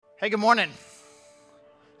Hey, good morning.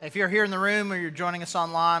 If you're here in the room or you're joining us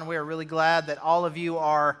online, we are really glad that all of you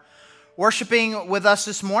are worshiping with us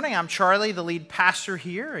this morning. I'm Charlie, the lead pastor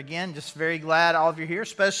here. Again, just very glad all of you are here,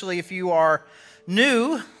 especially if you are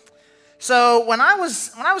new. So when I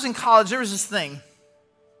was in college, there was this thing.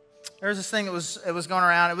 There was this thing that was going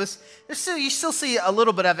around. You still see a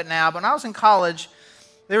little bit of it now, but when I was in college,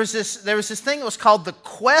 there was this thing that was called the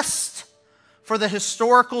Quest for the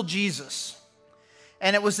Historical Jesus.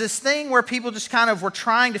 And it was this thing where people just kind of were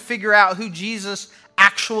trying to figure out who Jesus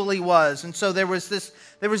actually was. And so there was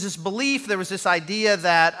this belief, there was this idea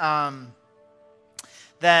that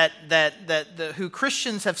who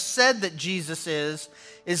Christians have said that Jesus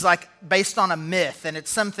is like based on a myth, and it's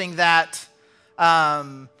something that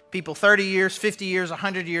people 30 years, 50 years,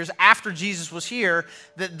 100 years after Jesus was here,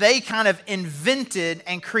 that they kind of invented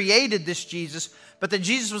and created this Jesus, but that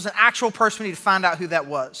Jesus was an actual person. We need to find out who that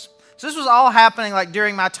was. So this was all happening like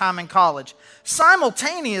during my time in college.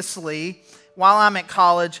 Simultaneously, while I'm at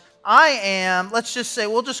college, I am, let's just say,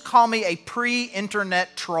 we'll just call me a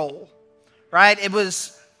pre-internet troll, right? It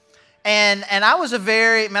was, and I was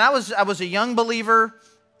I was a young believer,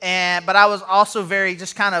 but I was also very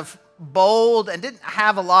just kind of bold and didn't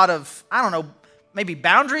have a lot of, I don't know, maybe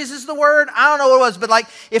boundaries is the word. I don't know what it was, but like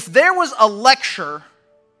if there was a lecture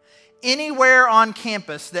anywhere on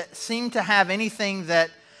campus that seemed to have anything that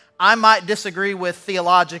I might disagree with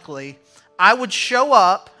theologically, I would show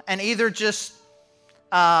up and either just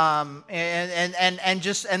and then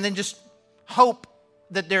just hope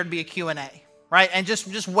that there'd be a Q&A, right? And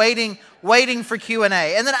just waiting for Q&A.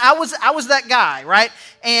 And then I was that guy, right?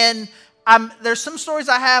 And there's some stories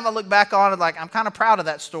I have. I look back on it like I'm kind of proud of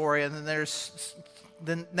that story, and then there's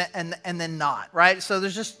then not, right? So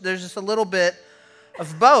there's just a little bit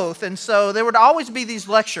of both. And so there would always be these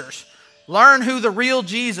lectures. Learn who the real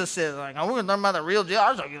Jesus is. Like, we're going to learn about the real Jesus.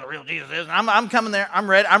 I'll show you who the real Jesus is. And I'm coming there. I'm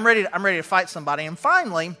ready to fight somebody. And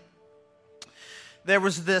finally, there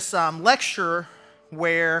was this lecture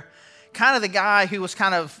where kind of the guy who was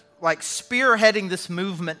kind of like spearheading this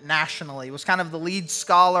movement nationally, was kind of the lead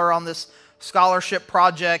scholar on this scholarship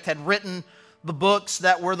project, had written the books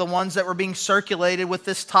that were the ones that were being circulated with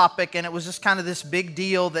this topic. And it was just kind of this big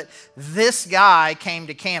deal that this guy came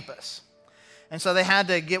to campus. And so they had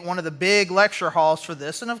to get one of the big lecture halls for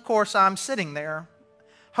this. And of course, I'm sitting there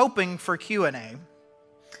hoping for Q&A.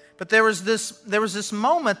 But there was this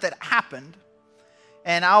moment that happened,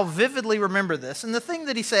 and I'll vividly remember this. And the thing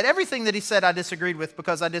that he said, everything that he said I disagreed with,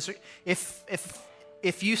 because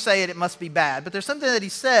if you say it, it must be bad. But there's something that he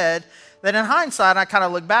said that in hindsight I kind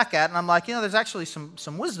of look back at, and I'm like, there's actually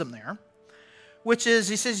some wisdom there. Which is,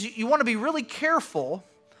 he says, you want to be really careful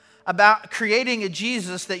about creating a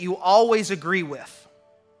Jesus that you always agree with.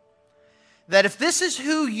 That if this is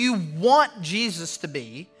who you want Jesus to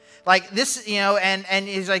be, like this, and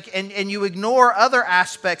he's like, and you ignore other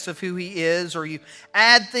aspects of who he is, or you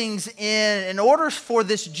add things in order for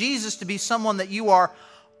this Jesus to be someone that you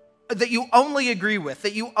only agree with,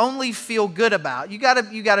 that you only feel good about. You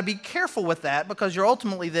gotta be careful with that, because you're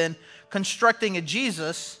ultimately then constructing a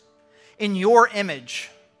Jesus in your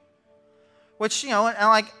image. Which, and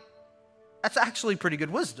like, that's actually pretty good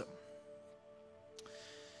wisdom.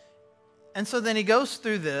 And so then he goes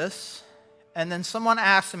through this, and then someone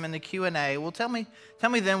asks him in the Q&A, well, tell me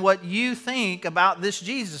then what you think about this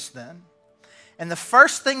Jesus then. And the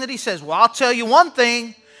first thing that he says, well, I'll tell you one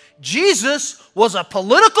thing, Jesus was a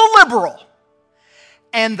political liberal.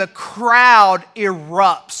 And the crowd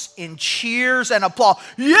erupts in cheers and applause.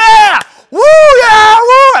 Yeah! Woo! Yeah!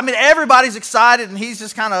 Woo! I mean, everybody's excited, and he's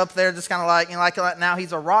just kind of up there, just kind of like now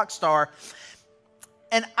he's a rock star.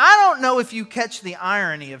 And I don't know if you catch the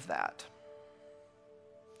irony of that.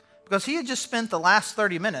 Because he had just spent the last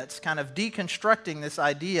 30 minutes kind of deconstructing this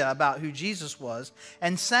idea about who Jesus was,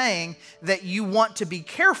 and saying that you want to be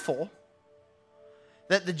careful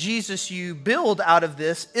that the Jesus you build out of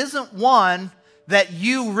this isn't one that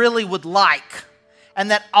you really would like, and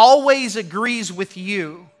that always agrees with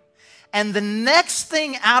you. And the next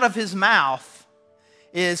thing out of his mouth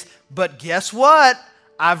is, but guess what?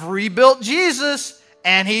 I've rebuilt Jesus,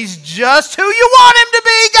 and he's just who you want him to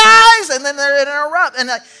be, guys. And then they interrupt. And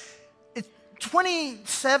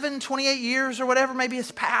 27, 28 years or whatever maybe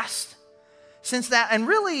has passed since that. And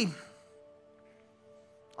really,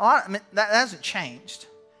 that hasn't changed.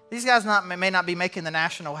 These guys may not be making the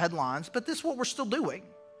national headlines, but this is what we're still doing.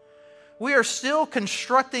 We are still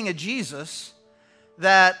constructing a Jesus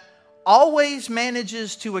that always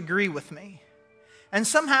manages to agree with me. And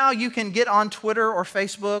somehow you can get on Twitter or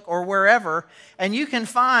Facebook or wherever, and you can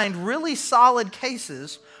find really solid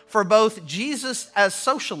cases for both Jesus as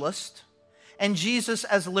socialist and Jesus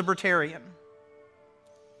as a libertarian.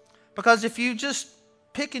 Because if you just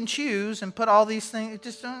pick and choose and put all these things, it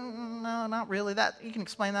just, no, not really. That you can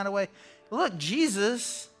explain that away. Look,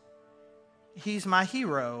 Jesus, he's my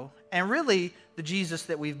hero. And really, the Jesus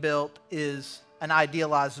that we've built is an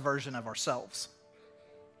idealized version of ourselves.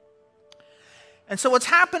 And so what's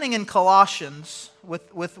happening in Colossians,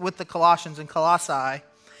 with the Colossians in Colossae,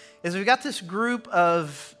 is we've got this group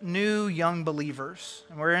of new young believers.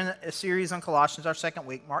 And we're in a series on Colossians, our second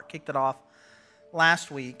week. Mark kicked it off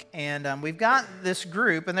last week. And we've got this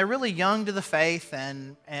group, and they're really young to the faith,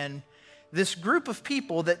 and this group of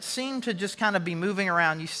people that seem to just kind of be moving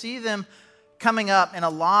around. You see them coming up in a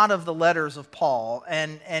lot of the letters of Paul,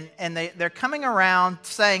 and they're coming around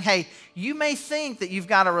saying, hey, you may think that you've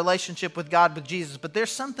got a relationship with God, with Jesus, but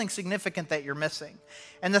there's something significant that you're missing.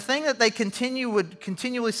 And the thing that they would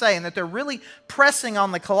continually say, and that they're really pressing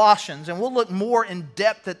on the Colossians, and we'll look more in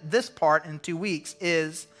depth at this part in 2 weeks,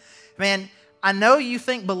 is, man, I know you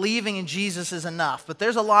think believing in Jesus is enough, but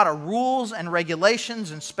there's a lot of rules and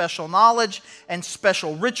regulations and special knowledge and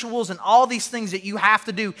special rituals and all these things that you have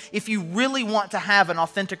to do if you really want to have an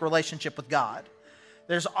authentic relationship with God.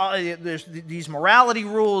 There's these morality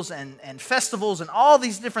rules and festivals and all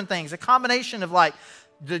these different things, a combination of like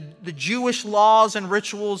the Jewish laws and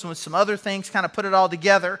rituals and with some other things, kind of put it all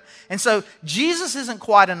together. And so Jesus isn't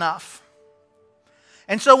quite enough.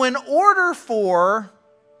 And so in order for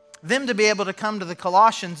them to be able to come to the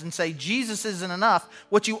Colossians and say Jesus isn't enough,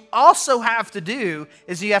 what you also have to do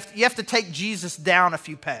is you have to take Jesus down a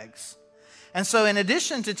few pegs. And so in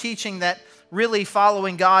addition to teaching that really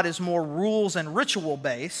following God is more rules and ritual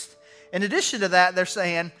based, in addition to that, they're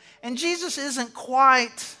saying, and Jesus isn't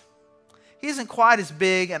quite as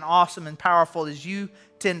big and awesome and powerful as you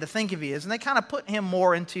tend to think of he is. And they kind of put him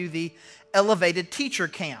more into the elevated teacher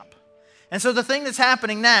camp. And so the thing that's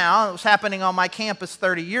happening now, that was happening on my campus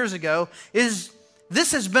 30 years ago, is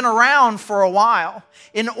this has been around for a while.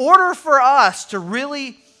 In order for us to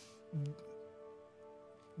really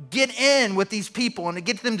get in with these people and to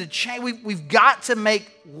get them to change, we've got to make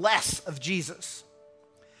less of Jesus.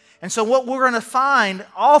 And so what we're going to find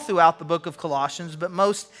all throughout the book of Colossians, but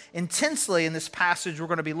most intensely in this passage we're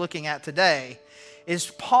going to be looking at today, is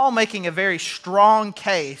Paul making a very strong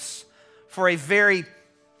case for a very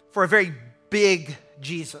big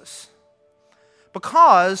Jesus.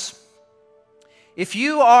 Because if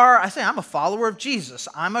you are, I'm a follower of Jesus,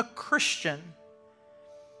 I'm a Christian,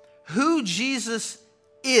 who Jesus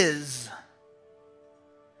is,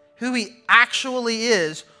 who he actually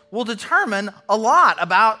is, will determine a lot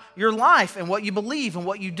about your life and what you believe and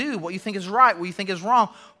what you do, what you think is right, what you think is wrong,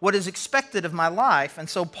 what is expected of my life. And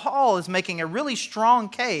so Paul is making a really strong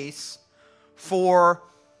case for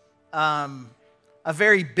a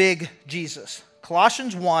very big Jesus.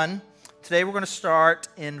 Colossians 1, today we're going to start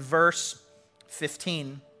in verse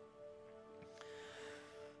 15.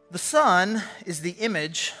 The Son is the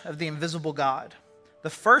image of the invisible God, the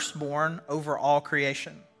firstborn over all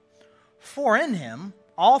creation. For in him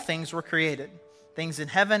all things were created, things in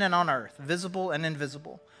heaven and on earth, visible and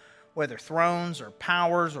invisible, whether thrones or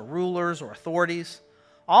powers or rulers or authorities.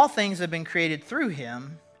 All things have been created through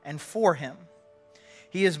him and for him.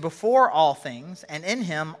 He is before all things, and in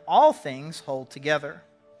him all things hold together.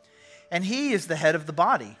 And he is the head of the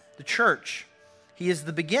body, the church. He is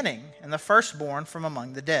the beginning and the firstborn from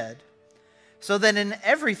among the dead, so that in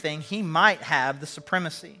everything he might have the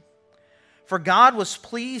supremacy. For God was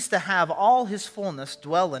pleased to have all his fullness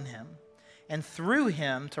dwell in him, and through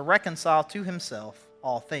him to reconcile to himself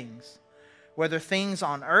all things, whether things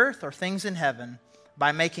on earth or things in heaven,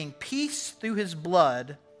 by making peace through his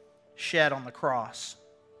blood shed on the cross.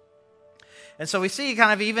 And so we see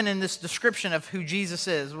kind of even in this description of who Jesus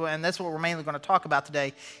is, and that's what we're mainly going to talk about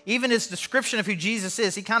today, even his description of who Jesus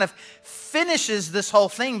is, he kind of finishes this whole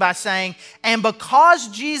thing by saying, and because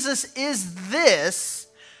Jesus is this,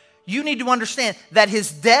 you need to understand that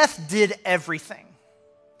his death did everything.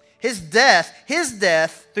 His death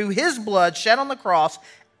through his blood shed on the cross,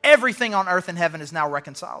 everything on earth and heaven is now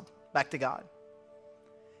reconciled back to God.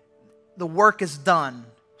 The work is done.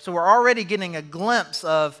 So we're already getting a glimpse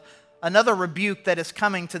of another rebuke that is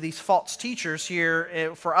coming to these false teachers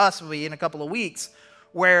here for us in a couple of weeks,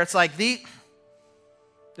 where it's like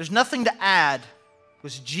there's nothing to add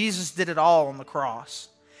because Jesus did it all on the cross.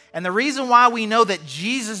 And the reason why we know that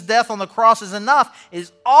Jesus' death on the cross is enough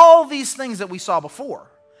is all these things that we saw before,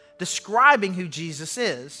 describing who Jesus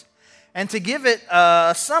is. And to give it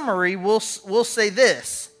a summary, we'll say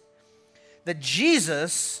this, that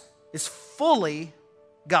Jesus is fully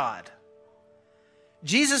God.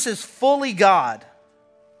 Jesus is fully God.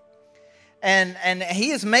 And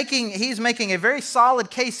he's making a very solid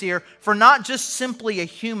case here for not just simply a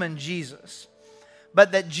human Jesus,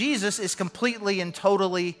 but that Jesus is completely and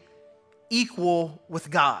totally equal with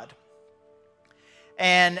God.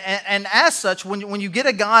 And as such, when you get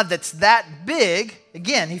a God that's that big,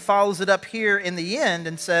 again, he follows it up here in the end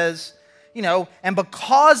and says, and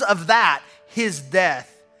because of that, his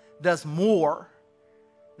death does more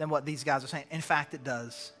than what these guys are saying. In fact, it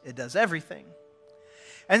does. It does everything.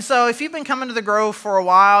 And so if you've been coming to the Grove for a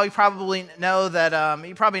while, you probably know that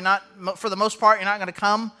you probably not, for the most part, you're not going to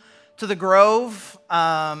come to the Grove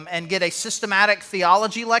and get a systematic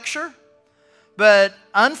theology lecture. But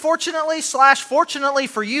unfortunately / fortunately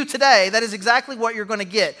for you today, that is exactly what you're going to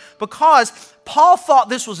get, because Paul thought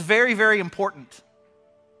this was very, very important.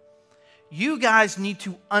 You guys need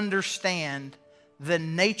to understand the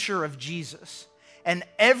nature of Jesus. And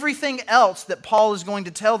everything else that Paul is going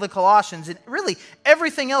to tell the Colossians, and really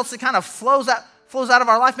everything else that kind of flows out of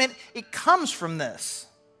our life, man, it comes from this.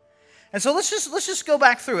 And so let's just go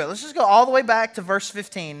back through it. Let's just go all the way back to verse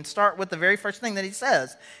 15 and start with the very first thing that he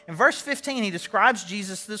says. In verse 15, he describes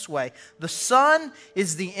Jesus this way: the Son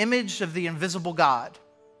is the image of the invisible God.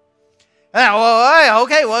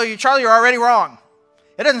 Charlie, you're already wrong.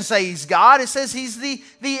 It doesn't say he's God. It says he's the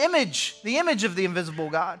image of the invisible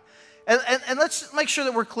God. And let's make sure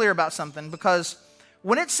that we're clear about something, because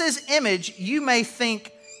when it says image, you may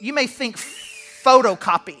think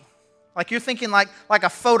photocopy. Like you're thinking like a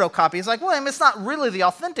photocopy. It's like, well, it's not really the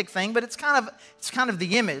authentic thing, but it's kind of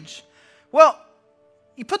the image. Well,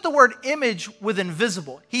 you put the word image with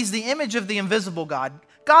invisible. He's the image of the invisible God.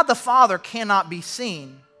 God the Father cannot be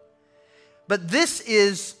seen. But this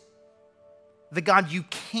is the God you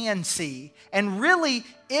can see. And really,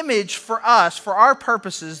 image for us, for our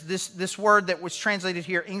purposes, this word that was translated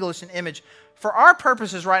here, English and image, for our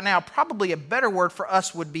purposes right now, probably a better word for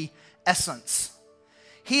us would be essence.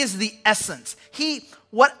 He is the essence.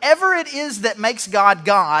 Whatever it is that makes God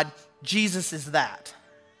God, Jesus is that.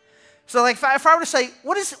 So like if I were to say,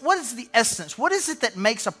 what is the essence? What is it that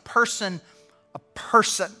makes a person a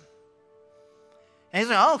person? And he's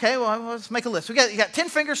like, okay, well, let's make a list. You got 10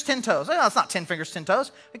 fingers, 10 toes. No, it's not 10 fingers, 10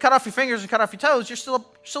 toes. You cut off your fingers and cut off your toes, you're still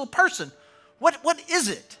a person. What is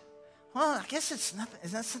it? Well, I guess it's nothing.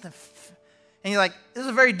 Is that something? And you're like, this is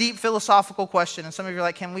a very deep philosophical question. And some of you are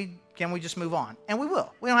like, can we just move on? And we will.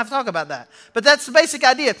 We don't have to talk about that. But that's the basic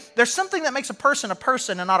idea. There's something that makes a person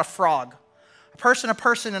and not a frog. A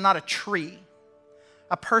person and not a tree.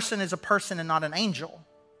 A person is a person and not an angel.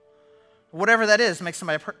 Whatever that is makes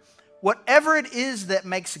somebody a person. Whatever it is that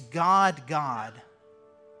makes God God,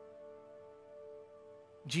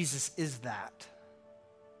 Jesus is that.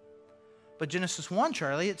 But Genesis 1,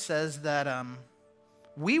 Charlie, it says that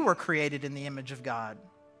we were created in the image of God.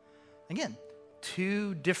 Again,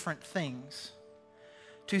 two different things.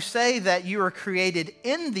 To say that you are created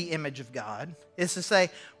in the image of God is to say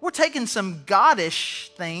we're taking some goddish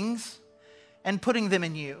things and putting them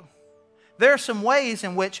in you. There are some ways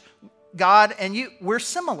in which God and you, we're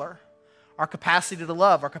similar. Our capacity to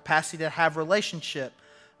love, our capacity to have relationship,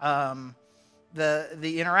 the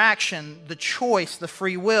interaction, the choice, the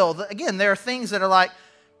free will. Again, there are things that are like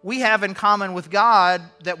we have in common with God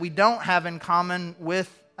that we don't have in common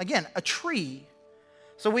with, again, a tree.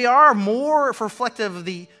 So we are more reflective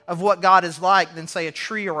of what God is like than, say, a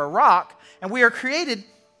tree or a rock. And we are created,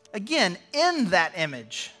 again, in that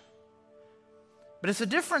image. But it's a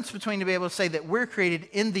difference between to be able to say that we're created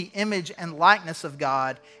in the image and likeness of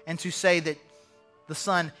God and to say that the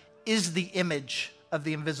Son is the image of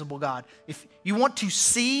the invisible God. If you want to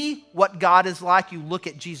see what God is like, you look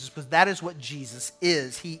at Jesus, because that is what Jesus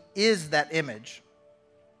is. He is that image.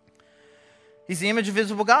 He's the image of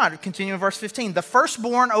visible God. Continue in verse 15. The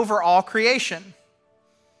firstborn over all creation.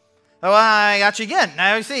 Oh, I got you again.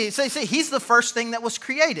 Now you see, he's the first thing that was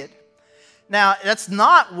created. Now, that's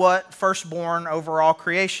not what firstborn over all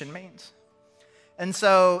creation means. And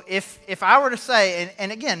so if I were to say,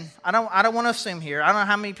 and again, I don't want to assume here. I don't know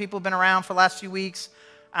how many people have been around for the last few weeks.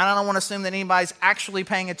 I don't want to assume that anybody's actually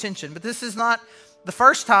paying attention. But this is not the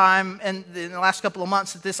first time in the last couple of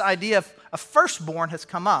months that this idea of firstborn has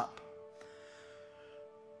come up.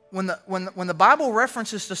 When the Bible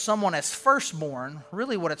references to someone as firstborn,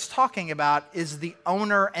 really what it's talking about is the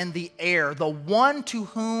owner and the heir, the one to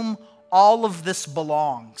whom all of this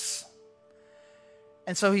belongs.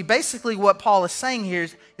 And so what Paul is saying here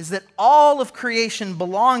is that all of creation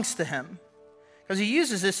belongs to him. Because he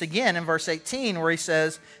uses this again in verse 18 where he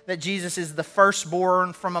says that Jesus is the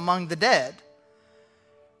firstborn from among the dead.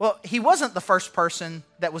 Well, he wasn't the first person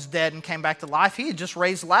that was dead and came back to life. He had just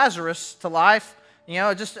raised Lazarus to life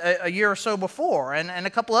just a year or so before, and a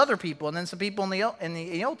couple other people, and then some people in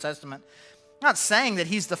the Old Testament. I'm not saying that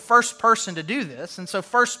he's the first person to do this, and so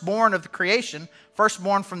firstborn of the creation,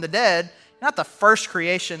 firstborn from the dead, not the first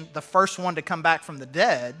creation, the first one to come back from the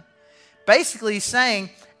dead. Basically, he's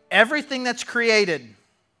saying everything that's created,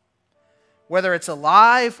 whether it's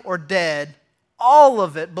alive or dead, all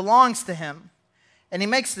of it belongs to him. And he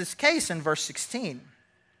makes this case in verse 16.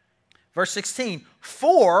 Verse 16,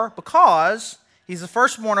 because he's the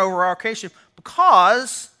firstborn over our creation,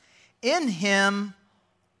 because in him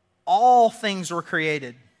all things were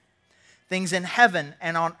created, things in heaven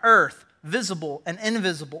and on earth, visible and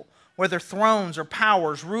invisible, whether thrones or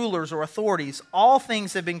powers, rulers or authorities, all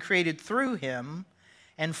things have been created through him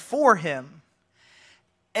and for him.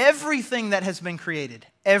 Everything that has been created,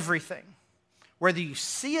 everything, whether you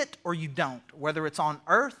see it or you don't, whether it's on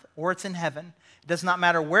earth or it's in heaven, it does not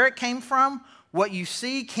matter where it came from, what you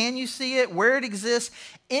see, can you see it, where it exists,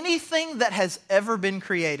 anything that has ever been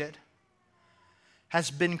created has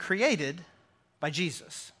been created by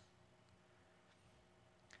Jesus.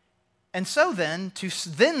 And so then, to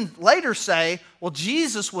then later say, well,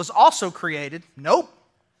 Jesus was also created. Nope.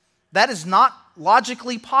 That is not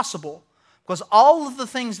logically possible, because all of the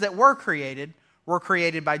things that were created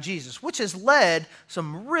by Jesus, which has led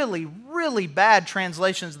some really, really bad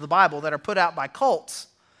translations of the Bible that are put out by cults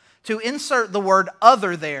to insert the word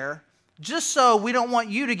other there, just so we don't want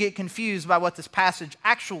you to get confused by what this passage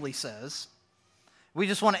actually says. We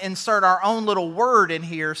just want to insert our own little word in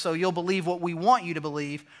here so you'll believe what we want you to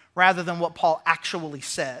believe rather than what Paul actually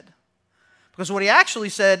said. Because what he actually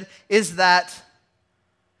said is that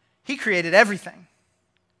he created everything.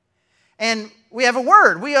 And we have a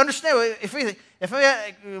word. We understand. If we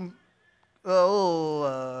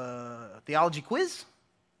theology quiz,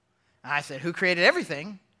 and I said, who created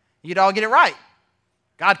everything? You'd all get it right.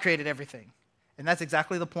 God created everything. And that's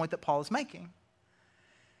exactly the point that Paul is making.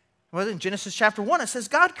 Well, in Genesis chapter 1, it says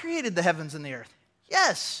God created the heavens and the earth.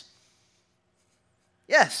 Yes.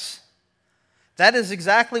 Yes. That is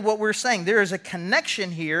exactly what we're saying. There is a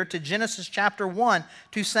connection here to Genesis chapter 1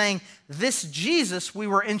 to saying this Jesus, we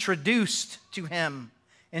were introduced to him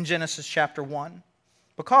in Genesis chapter 1.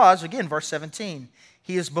 Because, again, verse 17,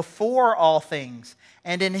 he is before all things,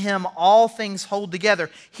 and in him all things hold together.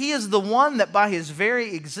 He is the one that by his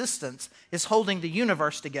very existence is holding the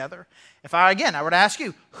universe together. If I were to ask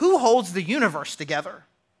you, who holds the universe together?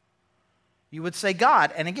 You would say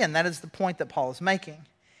God. And again, that is the point that Paul is making.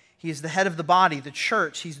 He is the head of the body, the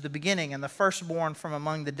church. He's the beginning and the firstborn from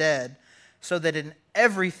among the dead, so that in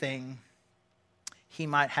everything he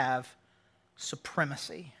might have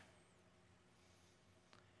supremacy.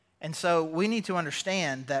 And so we need to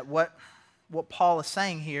understand that what Paul is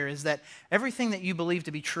saying here is that everything that you believe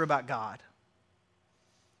to be true about God,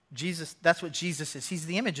 Jesus, that's what Jesus is. He's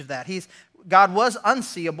the image of that. God was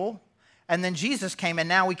unseeable, and then Jesus came, and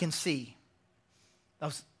now we can see.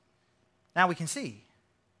 Now we can see.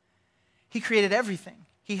 He created everything.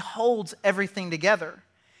 He holds everything together.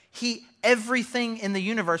 Everything in the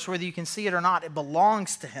universe, whether you can see it or not, it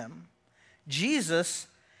belongs to him. Jesus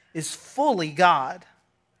is fully God.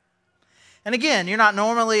 And again, you're not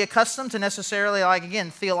normally accustomed to necessarily,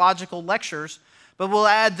 theological lectures, but we'll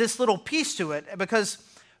add this little piece to it, because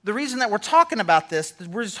the reason that we're talking about this,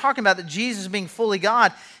 we're just talking about that Jesus being fully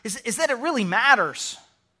God, is that it really matters.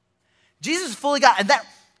 Jesus is fully God, and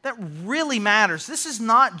that really matters. This is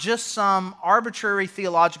not just some arbitrary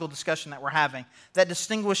theological discussion that we're having that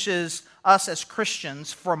distinguishes us as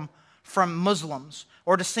Christians from Muslims,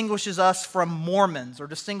 or distinguishes us from Mormons, or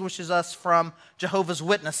distinguishes us from Jehovah's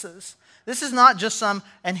Witnesses. This is not just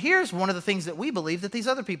and here's one of the things that we believe that these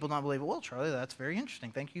other people don't believe. Well, Charlie, that's very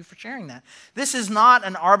interesting. Thank you for sharing that. This is not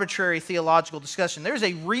an arbitrary theological discussion. There's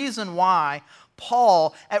a reason why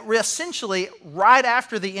Paul, essentially right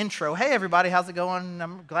after the intro, hey everybody, how's it going?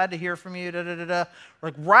 I'm glad to hear from you.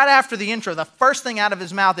 Like right after the intro, the first thing out of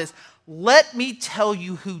his mouth is, let me tell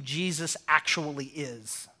you who Jesus actually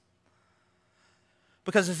is.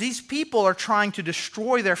 Because as these people are trying to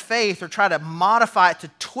destroy their faith or try to modify it, to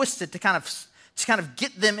twist it, to kind of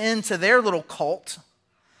get them into their little cult,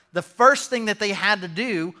 the first thing that they had to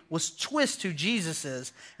do was twist who Jesus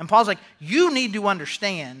is. And Paul's like, you need to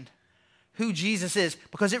understand who Jesus is,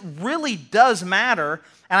 because it really does matter.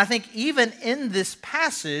 And I think even in this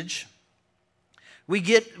passage, we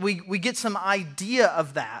get some idea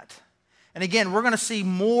of that. And again, we're going to see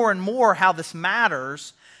more and more how this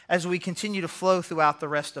matters as we continue to flow throughout the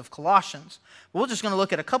rest of Colossians. We're just going to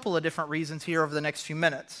look at a couple of different reasons here over the next few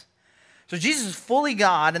minutes. So Jesus is fully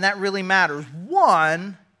God, and that really matters.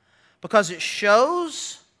 One, because it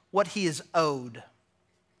shows what he is owed.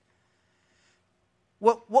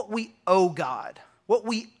 what we owe God, what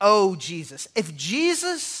we owe Jesus. If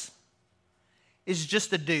Jesus is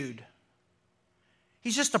just a dude,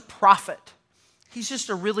 he's just a prophet, he's just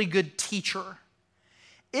a really good teacher.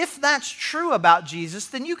 If that's true about Jesus,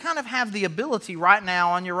 then you kind of have the ability right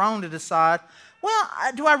now on your own to decide, well,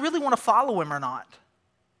 do I really want to follow him or not?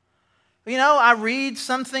 You know, I read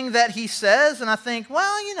something that he says and I think,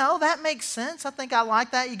 well, you know, that makes sense. I think I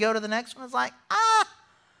like that. You go to the next one, it's like, I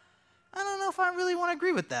don't know if I really want to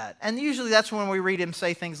agree with that. And usually that's when we read him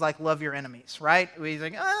say things like, love your enemies, right? We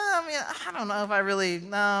think, I don't know if I really,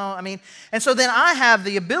 no. I mean, and so then I have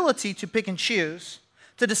the ability to pick and choose,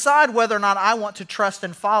 to decide whether or not I want to trust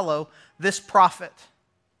and follow this prophet.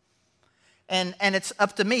 And it's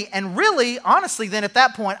up to me. And really, honestly, then at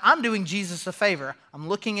that point, I'm doing Jesus a favor. I'm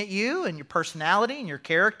looking at you and your personality and your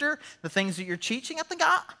character, the things that you're teaching.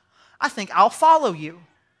 I think I'll follow you.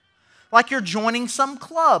 Like you're joining some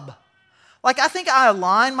club. Like I think I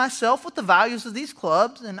align myself with the values of these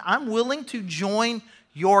clubs, and I'm willing to join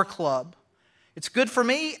your club. It's good for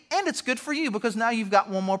me, and it's good for you, because now you've got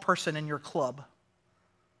one more person in your club.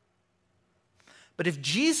 But if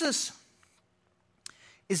Jesus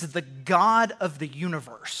is the God of the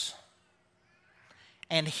universe,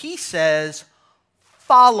 and he says,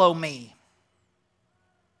 follow me,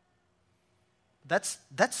 that's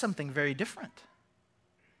something very different.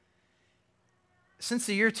 Since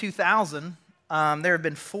the year 2000, there have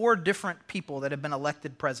been 4 different people that have been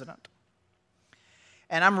elected president.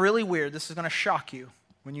 And I'm really weird. This is going to shock you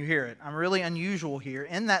when you hear it. I'm really unusual here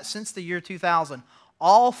in that since the year 2000,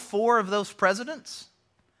 all 4 of those presidents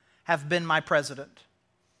have been my president.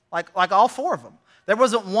 Like all 4 of them. There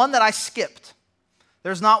wasn't one that I skipped.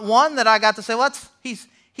 There's not one that I got to say, well,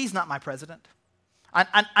 he's not my president.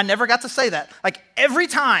 I never got to say that. Like every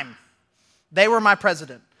time they were my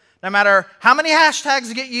president. No matter how many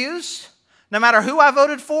hashtags get used, no matter who I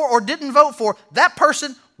voted for or didn't vote for, that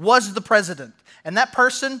person was the president. And that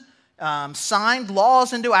person signed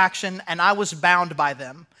laws into action, and I was bound by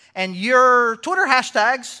them. And your Twitter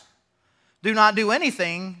hashtags do not do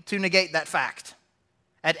anything to negate that fact.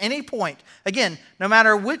 At any point. Again, no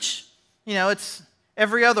matter which, it's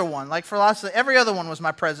every other one. Like for lots of, every other one was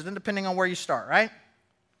my president, depending on where you start, right?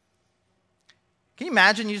 Can you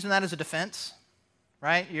imagine using that as a defense?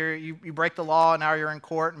 Right? You break the law, and now you're in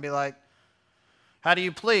court and be like, how do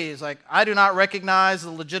you please? Like, I do not recognize the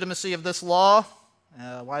legitimacy of this law.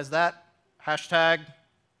 Why is that? Hashtag,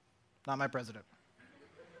 not my president.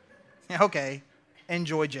 Okay,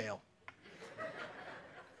 enjoy jail.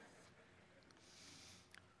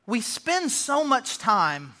 We spend so much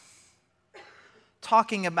time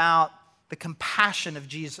talking about the compassion of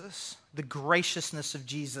Jesus, the graciousness of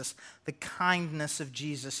Jesus, the kindness of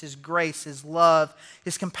Jesus, his grace, his love,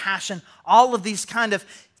 his compassion, all of these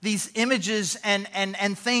these images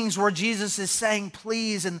and things where Jesus is saying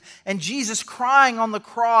please, and Jesus crying on the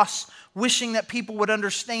cross, wishing that people would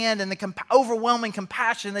understand, and the overwhelming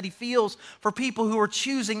compassion that he feels for people who are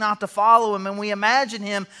choosing not to follow him. And we imagine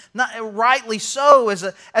him, not rightly so,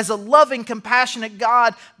 as a loving, compassionate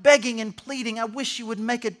God, begging and pleading, I wish you would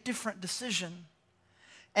make a different decision.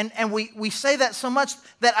 And we say that so much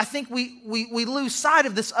that I think we lose sight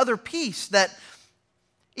of this other piece, that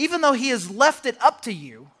even though he has left it up to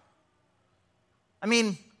you, I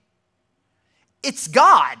mean, it's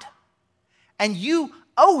God, and you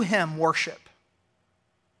owe him worship.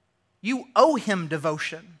 You owe him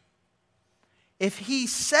devotion. If he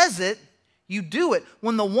says it, you do it.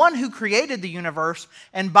 When the one who created the universe,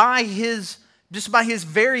 and just by his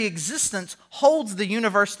very existence, holds the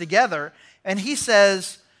universe together, and he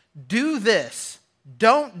says, do this,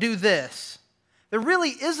 don't do this, there really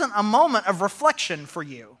isn't a moment of reflection for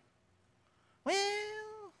you. Well,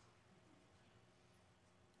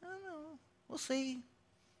 I don't know. We'll see.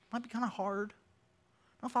 Might be kind of hard.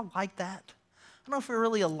 I don't know if I like that. I don't know if it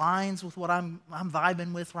really aligns with what I'm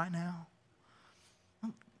vibing with right now.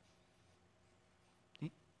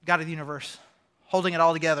 God of the universe, holding it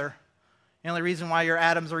all together. The only reason why your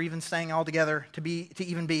atoms are even staying all together, to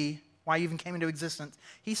even be, why you even came into existence.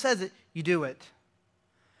 He says it, you do it.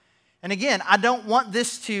 And again, I don't want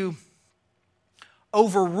this to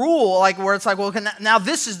overrule, like where it's like, well, now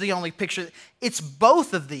this is the only picture. It's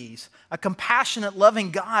both of these. A compassionate, loving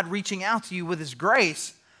God reaching out to you with his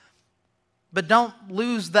grace. But don't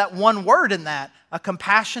lose that one word in that. A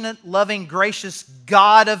compassionate, loving, gracious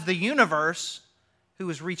God of the universe who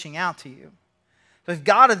is reaching out to you. So if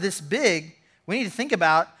God is this big, we need to think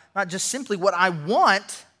about not just simply what I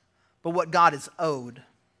want, but what God is owed.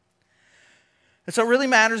 And so it really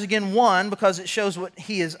matters, again, one, because it shows what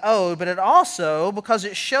he is owed, but it also, because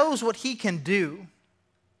it shows what he can do.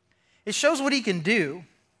 It shows what he can do.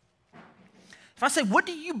 If I say, what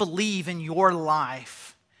do you believe in your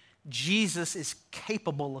life Jesus is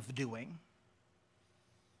capable of doing?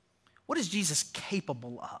 What is Jesus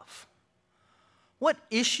capable of? What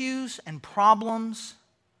issues and problems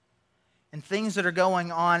and things that are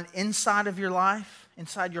going on inside of your life,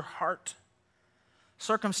 inside your heart,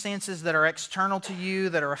 circumstances that are external to you,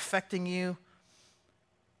 that are affecting you,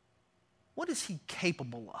 what is he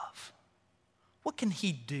capable of? What can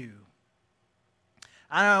he do?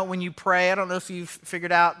 I don't know, when you pray, I don't know if you've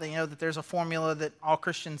figured out that, that there's a formula that all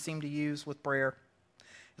Christians seem to use with prayer.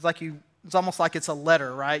 It's almost like it's a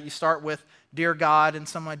letter, right? You start with dear God and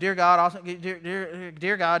someone, dear God, also,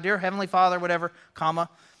 dear God, dear Heavenly Father, whatever, comma,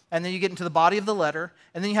 and then you get into the body of the letter,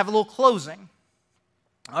 and then you have a little closing.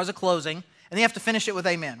 There's a closing, and then you have to finish it with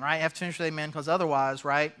amen, right? You have to finish with amen, because otherwise,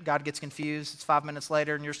 right, God gets confused. It's 5 minutes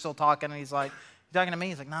later, and you're still talking, and he's like, you talking to me?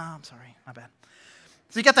 He's like, no, I'm sorry, my bad.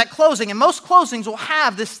 So you got that closing, and most closings will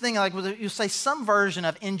have this thing, like you'll say some version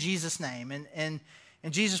of in Jesus' name, and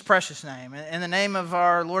in Jesus' precious name, in the name of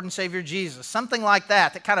our Lord and Savior Jesus, something like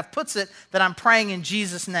that kind of puts it that I'm praying in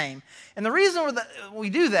Jesus' name. And the reason we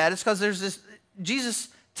do that is because there's this, Jesus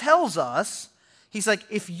tells us, he's like,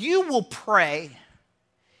 if you will pray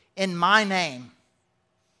in my name,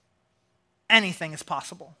 anything is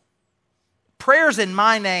possible. Prayers in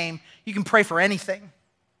my name, you can pray for anything.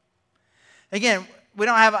 Again, we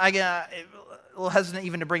don't have, a little hesitant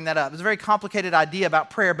even to bring that up. It's a very complicated idea about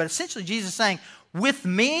prayer, but essentially Jesus is saying, with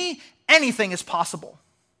me, anything is possible.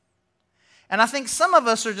 And I think some of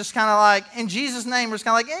us are just kind of like, in Jesus' name, we're just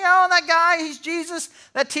kind of like, that guy, he's Jesus,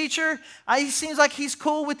 that teacher, he seems like he's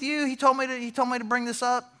cool with you. He told me to bring this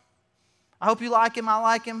up. I hope you like him. I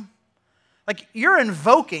like him. Like, you're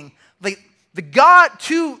invoking the God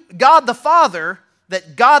to God the Father,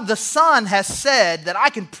 that God the Son has said that I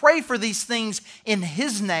can pray for these things in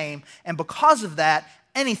his name, and because of that,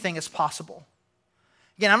 anything is possible.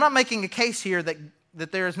 Again, I'm not making a case here that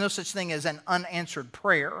there is no such thing as an unanswered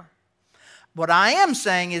prayer. What I am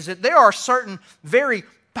saying is that there are certain very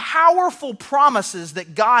powerful promises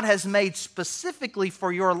that God has made specifically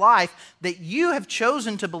for your life that you have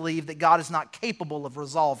chosen to believe that God is not capable of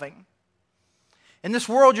resolving. In this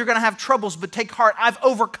world, you're going to have troubles, but take heart, I've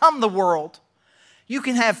overcome the world. You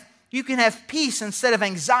can have peace instead of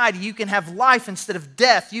anxiety. You can have life instead of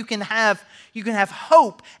death. You can have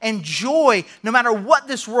hope and joy no matter what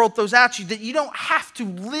this world throws at you, that you don't have to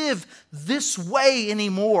live this way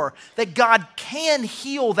anymore, that God can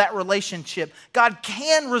heal that relationship. God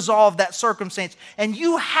can resolve that circumstance, and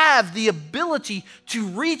you have the ability to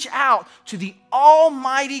reach out to the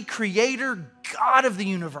almighty creator, God of the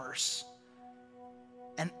universe,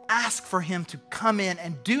 and ask for him to come in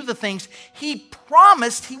and do the things he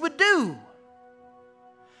promised he would do.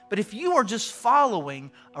 But if you are just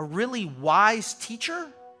following a really wise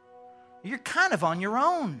teacher, you're kind of on your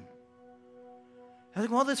own. I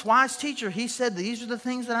think, well, this wise teacher, he said these are the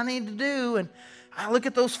things that I need to do, and I look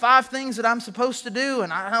at those 5 things that I'm supposed to do,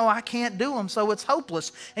 and I know I can't do them, so it's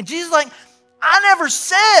hopeless. And Jesus is like, I never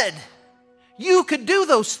said you could do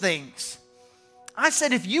those things. I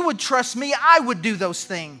said if you would trust me, I would do those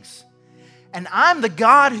things. And I'm the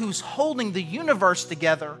God who's holding the universe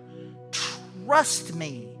together. Trust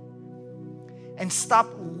me. And stop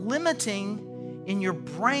limiting in your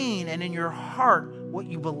brain and in your heart what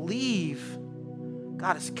you believe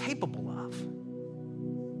God is capable of.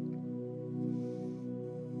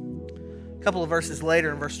 A couple of verses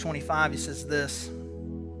later, in verse 25, he says this: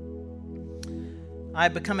 I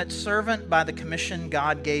have become its servant by the commission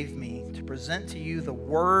God gave me to present to you the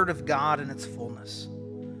word of God in its fullness,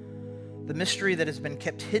 the mystery that has been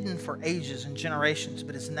kept hidden for ages and generations,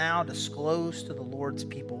 but is now disclosed to the Lord's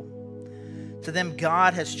people. To them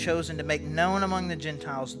God has chosen to make known among the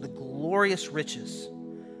Gentiles the glorious riches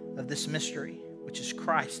of this mystery, which is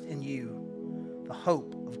Christ in you, the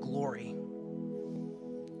hope of glory.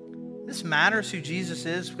 This matters who Jesus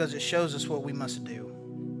is because it shows us what we must do.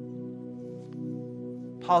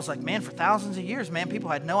 Paul's like, man, for thousands of years, man,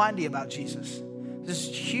 people had no idea about Jesus. This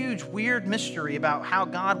huge, weird mystery about how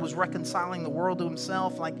God was reconciling the world to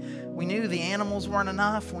himself. Like, we knew the animals weren't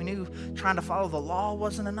enough. We knew trying to follow the law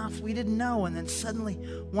wasn't enough. We didn't know. And then suddenly,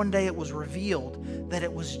 one day it was revealed that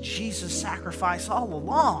it was Jesus' sacrifice all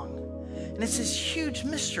along. And it's this huge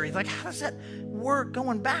mystery. Like, how does that work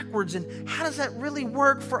going backwards? And how does that really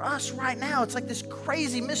work for us right now? It's like this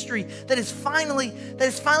crazy mystery that has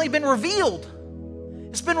finally been revealed.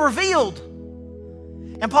 It's been revealed.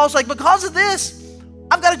 And Paul's like, because of this,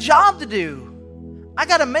 I've got a job to do. I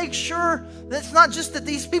got to make sure that it's not just that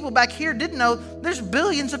these people back here didn't know. There's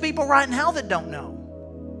billions of people right now that don't know.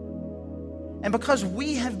 And because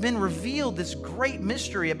we have been revealed this great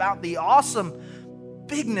mystery about the awesome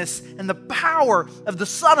bigness and the power of the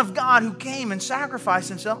Son of God who came and sacrificed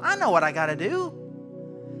himself, I know what I got to do.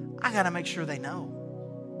 I got to make sure they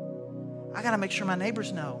know. I got to make sure my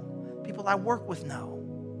neighbors know. People I work with know.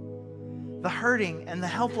 The hurting and the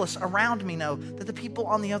helpless around me know. That the people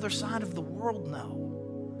on the other side of the world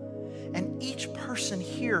know. And each person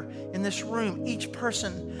here in this room, each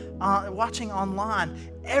person watching online,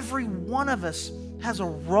 every one of us has a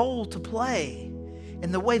role to play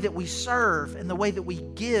in the way that we serve, in the way that we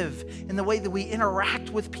give, in the way that we interact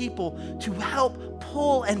with people to help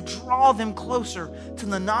pull and draw them closer to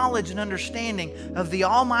the knowledge and understanding of the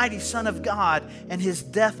Almighty Son of God and his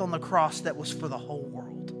death on the cross that was for the whole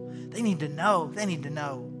world. They need to know. They need to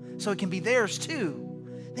know. So it can be theirs too.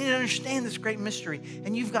 They need to understand this great mystery,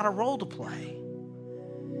 and you've got a role to play.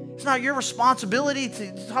 It's not your responsibility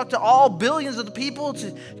to talk to all billions of the people,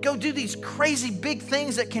 to go do these crazy big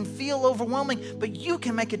things that can feel overwhelming, but you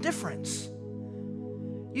can make a difference.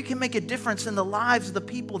 You can make a difference in the lives of the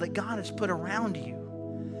people that God has put around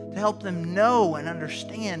you to help them know and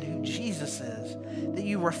understand who Jesus is, that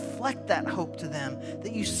you reflect that hope to them,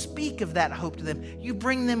 that you speak of that hope to them. You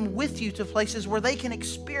bring them with you to places where they can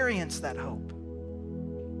experience that hope.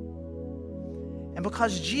 And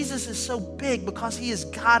because Jesus is so big, because he is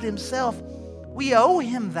God himself, we owe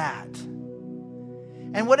him that.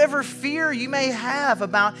 And whatever fear you may have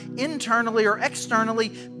about internally or externally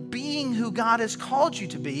being who God has called you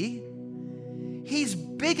to be, he's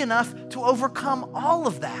big enough to overcome all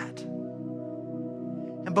of that.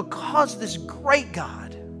 And because this great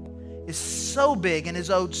God is so big and is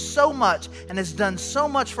owed so much and has done so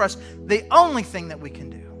much for us, the only thing that we can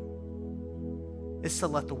do is to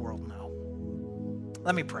let the world know.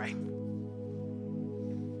 Let me pray.